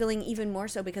are struggling even more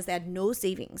so because they had no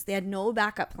savings. They had no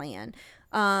backup plan.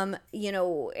 And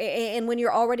when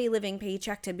you're already living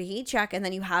paycheck to paycheck and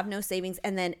then you have no savings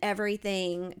and then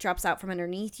everything drops out from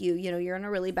underneath you, you're in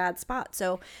a really bad spot.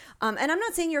 So, and I'm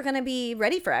not saying you're going to be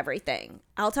ready for everything.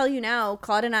 I'll tell you now,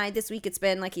 Claude and I, this week, it's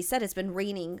been, like he said, it's been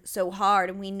raining so hard,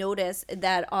 and we notice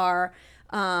that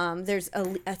there's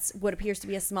what appears to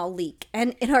be a small leak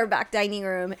and in our back dining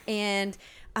room, and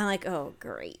I'm like, oh,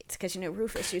 great, because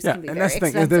roof issues can be very expensive.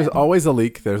 And that's the thing. There's always a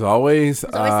leak. There's always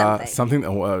something.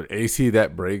 AC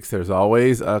that breaks. There's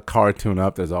always a car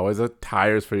tune-up. There's always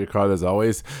tires for your car. There's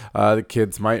always the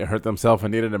kids might hurt themselves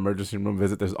and need an emergency room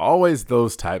visit. There's always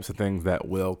those types of things that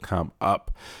will come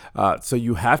up. So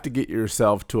you have to get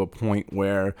yourself to a point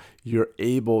where you're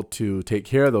able to take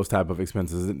care of those type of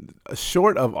expenses,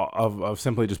 short of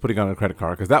simply just putting on a credit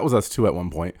card, because that was us too at one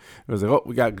point. It was like, oh,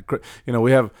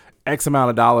 we have X amount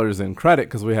of dollars in credit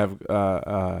because we have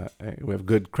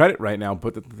good credit right now.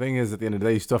 But the thing is, at the end of the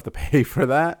day, you still have to pay for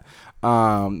that.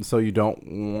 So you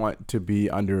don't want to be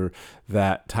under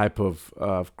that type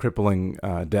of crippling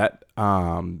debt.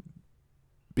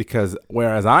 Because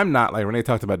whereas I'm not, like Renee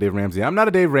talked about Dave Ramsey, I'm not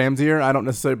a Dave Ramseyer. I don't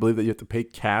necessarily believe that you have to pay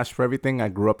cash for everything. I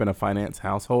grew up in a finance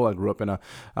household. I grew up in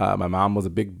my mom was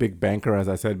a big banker, as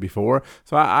I said before.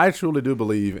 So I truly do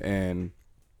believe in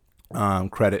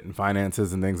credit and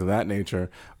finances and things of that nature.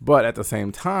 But at the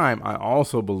same time, I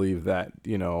also believe that,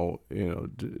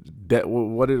 debt,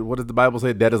 what does the Bible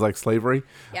say? Debt is like slavery.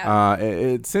 Yeah.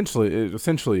 Essentially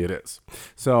it is.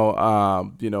 So,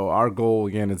 our goal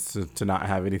again is to not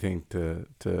have anything to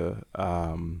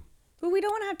Well, we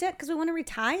don't want to have debt because we want to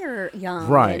retire young,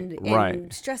 right,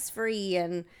 and stress-free,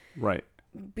 and right.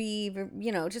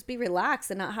 just be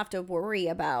relaxed and not have to worry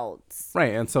about.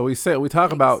 Right. And so we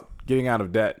talk about getting out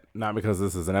of debt, not because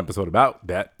this is an episode about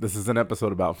debt. This is an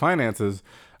episode about finances.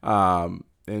 But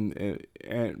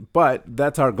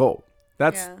that's our goal.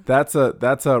 That's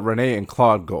a Renee and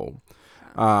Claude goal.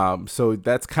 So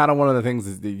that's kind of one of the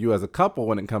things that you as a couple,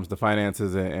 when it comes to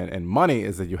finances and money,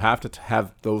 is that you have to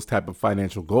have those type of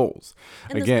financial goals.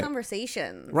 And those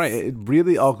conversations. Right. It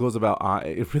really all goes about,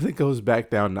 it really goes back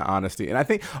down to honesty. And I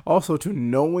think also to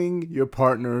knowing your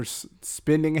partner's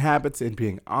spending habits and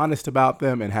being honest about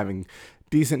them and having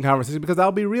decent conversation, because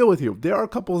I'll be real with you. There are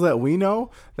couples that we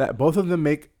know that both of them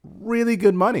make really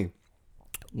good money.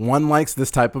 One likes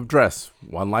this type of dress.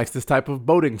 One likes this type of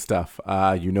boating stuff.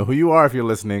 You know who you are if you're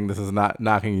listening. This is not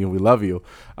knocking you. We love you.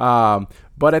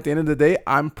 But at the end of the day,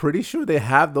 I'm pretty sure they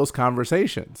have those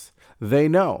conversations. They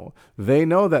know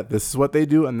that this is what they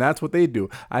do and that's what they do.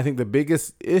 I think the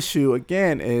biggest issue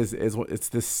again is it's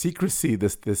this secrecy,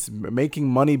 this making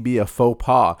money be a faux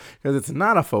pas, because it's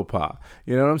not a faux pas.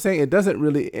 You know what I'm saying? It doesn't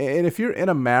really. And if you're in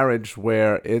a marriage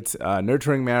where it's a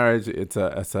nurturing marriage, it's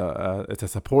a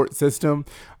support system,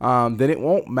 then it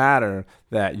won't matter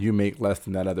that you make less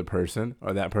than that other person,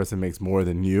 or that person makes more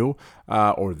than you,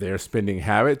 or their spending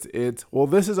habits. It's, well,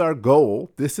 this is our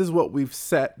goal. This is what we've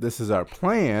set. This is our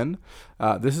plan.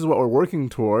 This is what we're working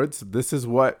towards. This is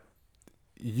what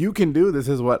you can do. This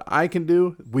is what I can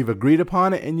do. We've agreed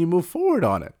upon it, and you move forward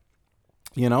on it.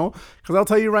 You know, because I'll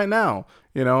tell you right now,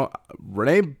 you know,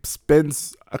 Renee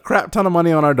spends a crap ton of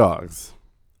money on our dogs.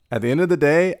 At the end of the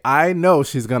day, I know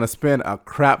she's going to spend a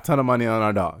crap ton of money on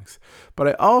our dogs. But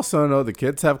I also know the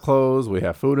kids have clothes. We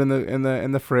have food in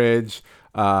the fridge.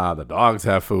 The dogs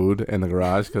have food in the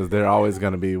garage because they're always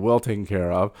going to be well taken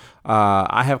care of.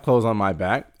 I have clothes on my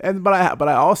back, but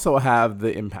I also have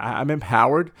I'm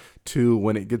empowered to,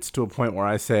 when it gets to a point where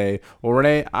I say, well,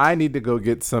 Renee, I need to go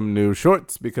get some new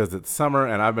shorts because it's summer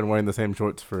and I've been wearing the same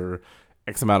shorts for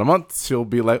X amount of months. She'll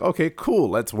be like, okay, cool.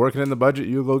 Let's work it in the budget.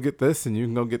 You go get this and you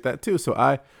can go get that too. So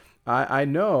I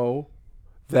know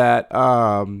that,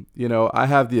 you know, I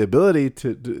have the ability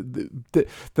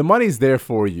the money's there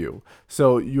for you.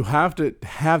 So you have to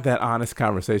have that honest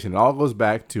conversation. It all goes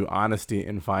back to honesty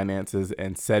in finances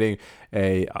and setting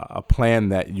a plan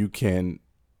that you can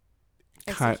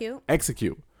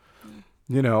execute.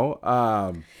 You know,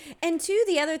 and two,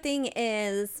 the other thing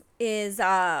is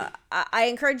I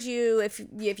encourage you,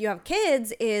 if you have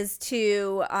kids, is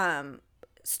to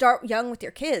start young with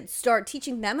your kids. Start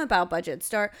teaching them about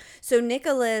budgets. So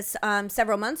Nicholas,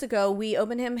 several months ago, we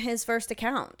opened him his first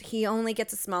account. He only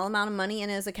gets a small amount of money in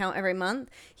his account every month.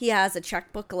 He has a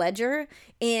checkbook ledger,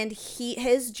 and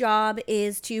his job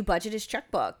is to budget his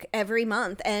checkbook every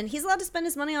month. And he's allowed to spend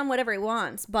his money on whatever he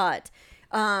wants, but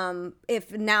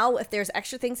if there's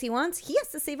extra things he wants, he has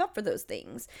to save up for those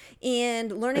things. And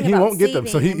learning he about won't get them.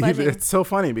 So budgeting. It's so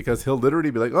funny because he'll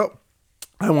literally be like, oh,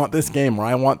 I want this game, or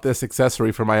I want this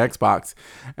accessory for my Xbox.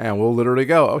 And we'll literally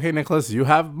go, okay, Nicholas, you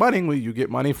have money. You get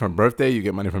money from birthday. You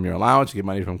get money from your allowance. You get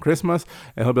money from Christmas.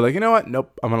 And he'll be like, you know what?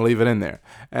 Nope, I'm going to leave it in there.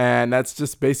 And that's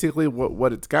just basically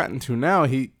what it's gotten to now.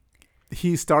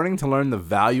 He's starting to learn the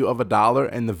value of a dollar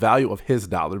and the value of his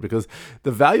dollar, because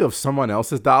the value of someone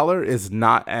else's dollar is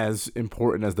not as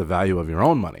important as the value of your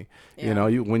own money. Yeah. You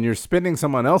know, when you're spending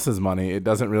someone else's money, you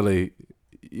don't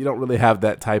really have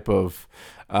that type of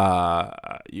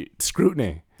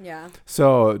scrutiny. Yeah.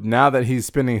 So now that he's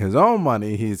spending his own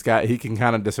money, he can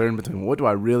kind of discern between what do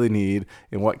I really need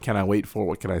and what can I wait for,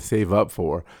 what can I save up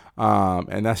for,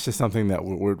 and that's just something that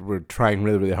we're trying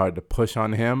really, really hard to push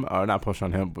on him, or not push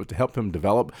on him, but to help him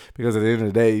develop, because at the end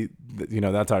of the day, you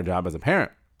know, that's our job as a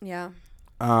parent. Yeah.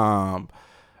 And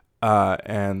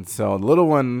so the little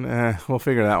one, we'll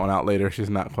figure that one out later.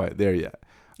 She's not quite there yet.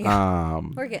 Yeah.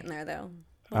 We're getting there though.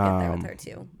 We'll get there with her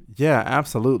too. Yeah,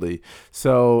 absolutely.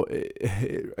 So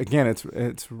again,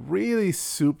 it's really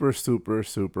super, super,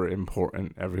 super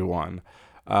important, everyone,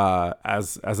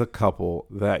 as a couple,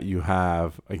 that you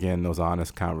have, again, those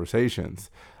honest conversations.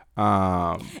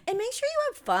 And make sure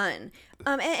you have fun.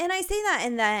 And I say that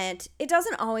in that it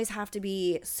doesn't always have to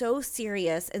be so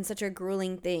serious and such a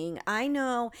grueling thing. I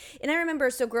know, and I remember,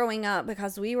 so growing up,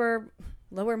 because we were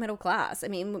lower middle class. I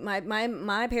mean,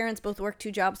 my parents both worked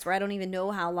 2 jobs for I don't even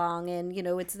know how long. And, you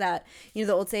know, it's that, you know,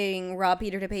 the old saying, rob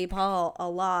Peter to pay Paul, a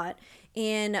lot.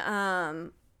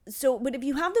 And, so, but if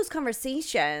you have those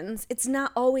conversations, it's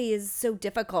not always so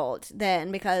difficult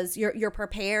then, because you're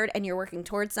prepared and you're working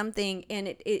towards something,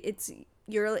 and it's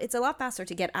a lot faster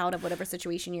to get out of whatever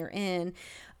situation you're in.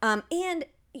 And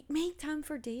make time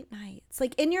for date nights.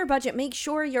 Like, in your budget, make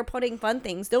sure you're putting fun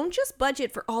things. Don't just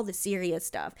budget for all the serious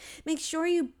stuff. Make sure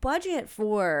you budget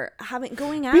for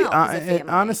going out as a family. And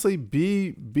honestly,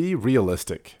 be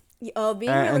realistic. Being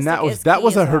and realistic that was is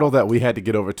key a as hurdle well. that we had to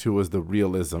get over too, was the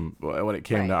realism when it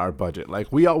came to Right. our budget.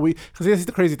 Like we because this is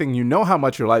the crazy thing. You know how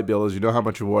much your light bill is. You know how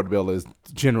much your water bill is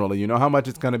generally. You know how much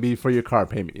it's going to be for your car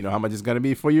payment. You know how much it's going to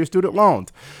be for your student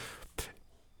loans.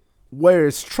 Where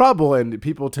it's trouble and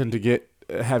people tend to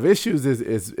have issues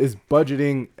is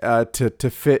budgeting to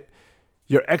fit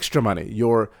your extra money.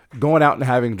 You're going out and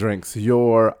having drinks.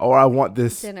 Or I want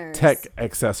this Dinners. tech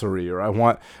accessory, or I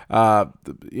want,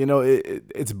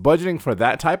 it's budgeting for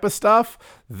that type of stuff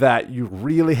that you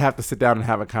really have to sit down and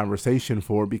have a conversation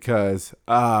for, because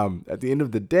at the end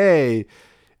of the day,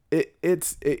 it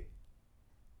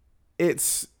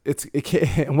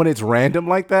can, when it's random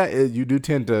like that, you do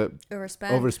tend to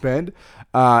overspend,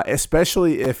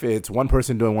 especially if it's one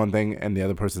person doing one thing and the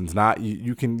other person's not.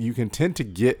 You can tend to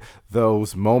get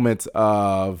those moments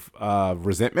of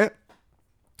resentment.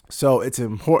 So it's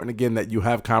important, again, that you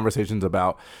have conversations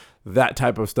about that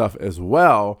type of stuff as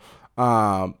well.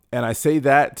 And I say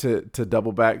that to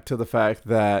double back to the fact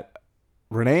that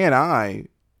Renee and I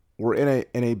were in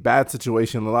a bad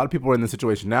situation. A lot of people are in this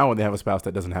situation now when they have a spouse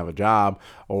that doesn't have a job,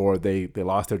 or they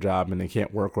lost their job and they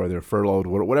can't work, or they're furloughed,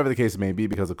 whatever the case may be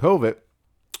because of COVID,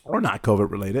 or not COVID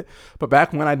related. But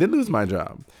back when I did lose my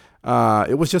job,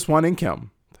 it was just one income.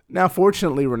 Now,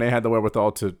 fortunately, Renee had the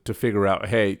wherewithal to figure out,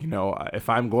 hey, if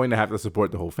I'm going to have to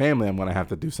support the whole family, I'm going to have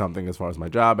to do something as far as my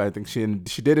job. I think she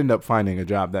did end up finding a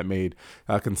job that made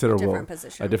a different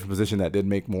position that did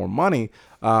make more money.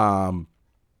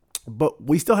 But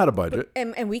we still had a budget.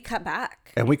 And we cut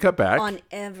back. On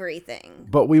everything.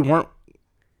 But we weren't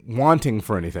wanting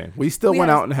for anything. We still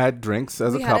went out and had drinks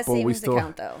as a couple. We had a savings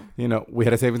account, though. We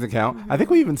had a savings account. Mm-hmm. I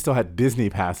think we even still had Disney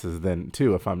passes then,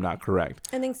 too, if I'm not correct.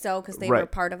 I think so, because they were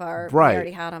part of our... Right. We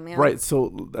already had them, yeah. Right.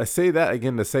 So I say that,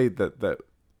 again, to say that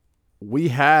we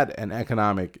had an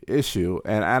economic issue.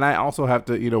 And I also have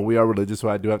to, we are religious, so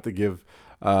I do have to give...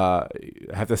 I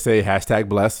have to say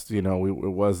 #blessed. It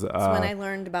was when I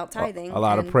learned about tithing, a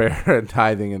lot of prayer and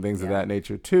tithing and things of that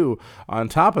nature too. On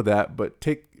top of that, but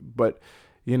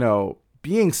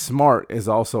being smart is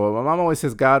also. My mom always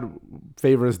says God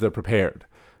favors the prepared.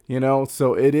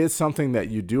 So it is something that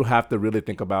you do have to really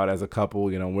think about as a couple.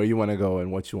 Where you want to go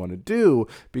and what you want to do,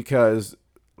 because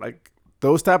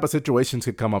those type of situations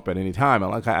could come up at any time.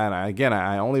 And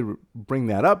I only bring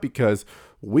that up because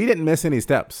we didn't miss any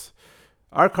steps.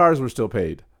 Our cars were still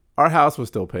paid. Our house was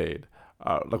still paid.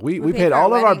 We paid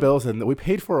all of our bills, and we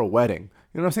paid for a wedding.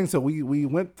 You know what I'm saying? So we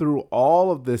went through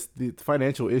all of the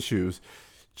financial issues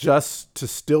just to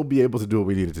still be able to do what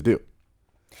we needed to do.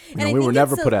 We were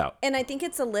never put out. And I think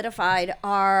it solidified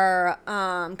our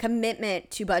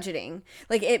commitment to budgeting.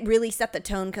 It really set the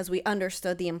tone because we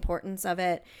understood the importance of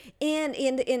it. And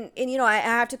I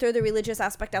have to throw the religious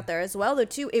aspect out there as well, though,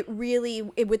 too. It really,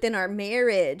 within our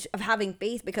marriage of having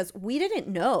faith, because we didn't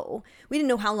know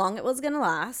how long it was going to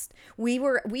last. We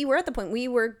were at the point we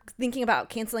were thinking about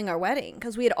canceling our wedding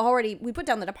because we put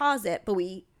down the deposit, but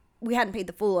we hadn't paid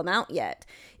the full amount yet.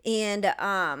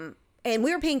 And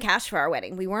we were paying cash for our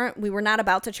wedding. We were not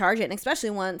about to charge it. And especially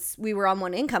once we were on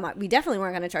one income, we definitely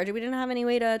weren't going to charge it. We didn't have any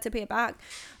way to pay it back.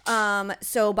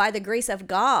 So by the grace of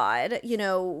God,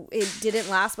 it didn't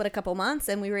last but a couple months,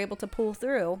 and we were able to pull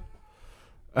through.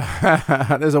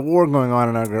 There's a war going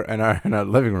on in our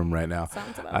living room right now.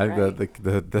 Sounds about right.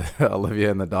 The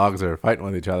Olivia and the dogs are fighting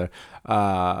with each other.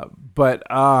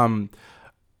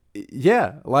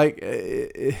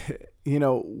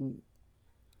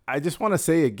 I just want to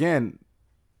say again,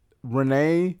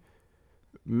 Renee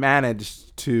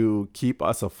managed to keep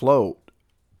us afloat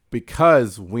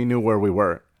because we knew where we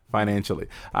were financially.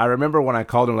 I remember when I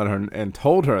called her and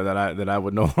told her that I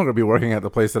would no longer be working at the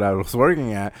place that I was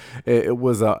working at. It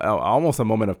was almost a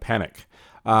moment of panic.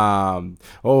 We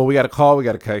got to call, we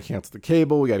got to cancel the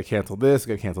cable, we got to cancel this,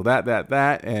 we got to cancel that.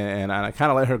 And I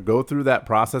kind of let her go through that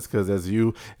process because as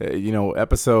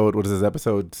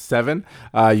episode 7,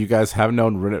 you guys have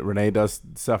known Renee does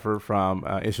suffer from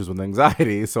issues with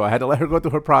anxiety. So I had to let her go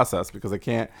through her process because I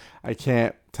can't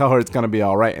tell her it's going to be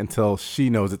all right until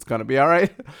she knows it's going to be all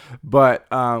right. But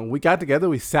we got together,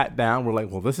 we sat down, we're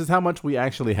like, well, this is how much we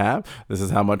actually have. This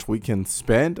is how much we can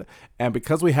spend. And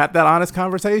because we had that honest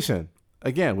conversation,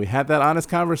 we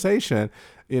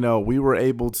were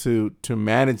able to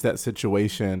manage that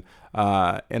situation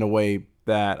in a way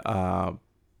that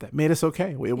made us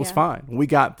okay. It was fine. We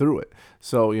got through it.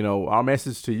 So, our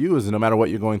message to you is no matter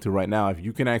what you're going through right now, if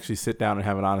you can actually sit down and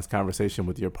have an honest conversation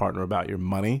with your partner about your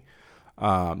money,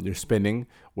 your spending,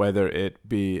 whether it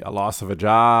be a loss of a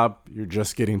job, you're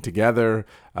just getting together,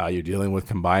 you're dealing with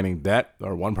combining debt,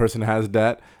 or one person has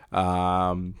debt,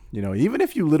 even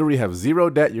if you literally have zero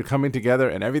debt, you're coming together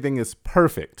and everything is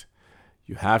perfect.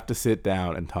 you have to sit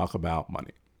down and talk about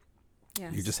money.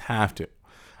 Yes. You just have to.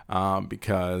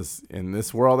 Because in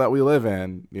this world that we live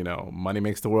in, money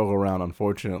makes the world go round,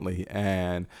 unfortunately.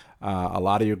 And a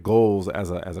lot of your goals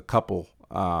as a couple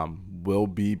will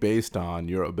be based on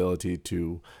your ability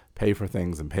to pay for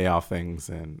things and pay off things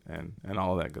and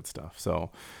all of that good stuff.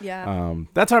 So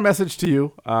that's our message to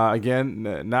you.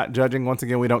 Again, not judging. Once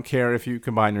again, we don't care if you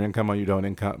combine your income or you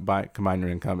don't combine your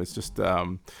income. It's just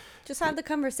have the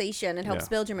conversation. It helps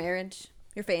build your marriage,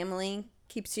 your family.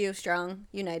 Keeps you strong,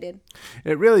 united.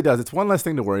 It really does. It's one less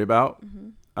thing to worry about,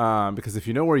 because if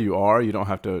you know where you are, you don't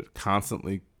have to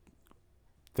constantly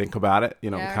think about it.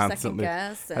 Constantly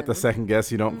at the second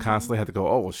guess. You don't constantly have to go,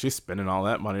 oh, well, she's spending all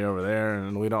that money over there,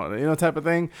 and we don't, type of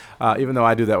thing. Even though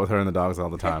I do that with her and the dogs all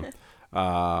the time,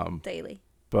 daily.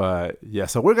 But yeah,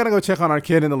 so we're gonna go check on our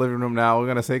kid in the living room now. We're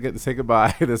gonna say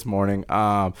goodbye this morning.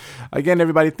 Again,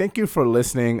 everybody, thank you for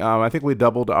listening. I think we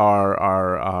doubled our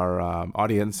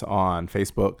audience on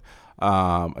Facebook.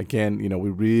 Again, we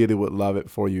really would love it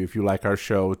for you if you like our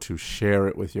show to share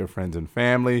it with your friends and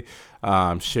family.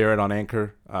 Share it on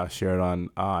Anchor. Share it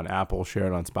on Apple. Share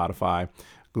it on Spotify,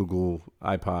 Google,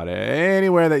 iPod,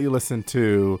 anywhere that you listen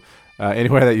to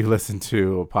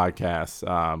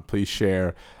podcasts. Please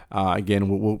share. Again,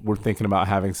 we're thinking about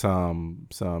having some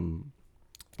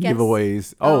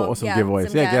giveaways.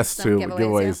 Giveaways. Guests too.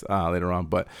 Giveaways later on.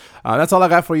 But that's all I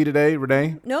got for you today,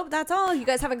 Renee. Nope, that's all. You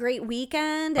guys have a great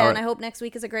weekend, and I hope next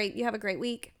week you have a great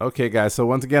week. Okay, guys. So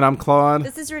once again, I'm Claude.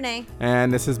 This is Renee.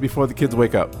 And this is Before the Kids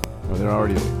Wake Up. Well, they're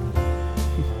already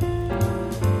awake.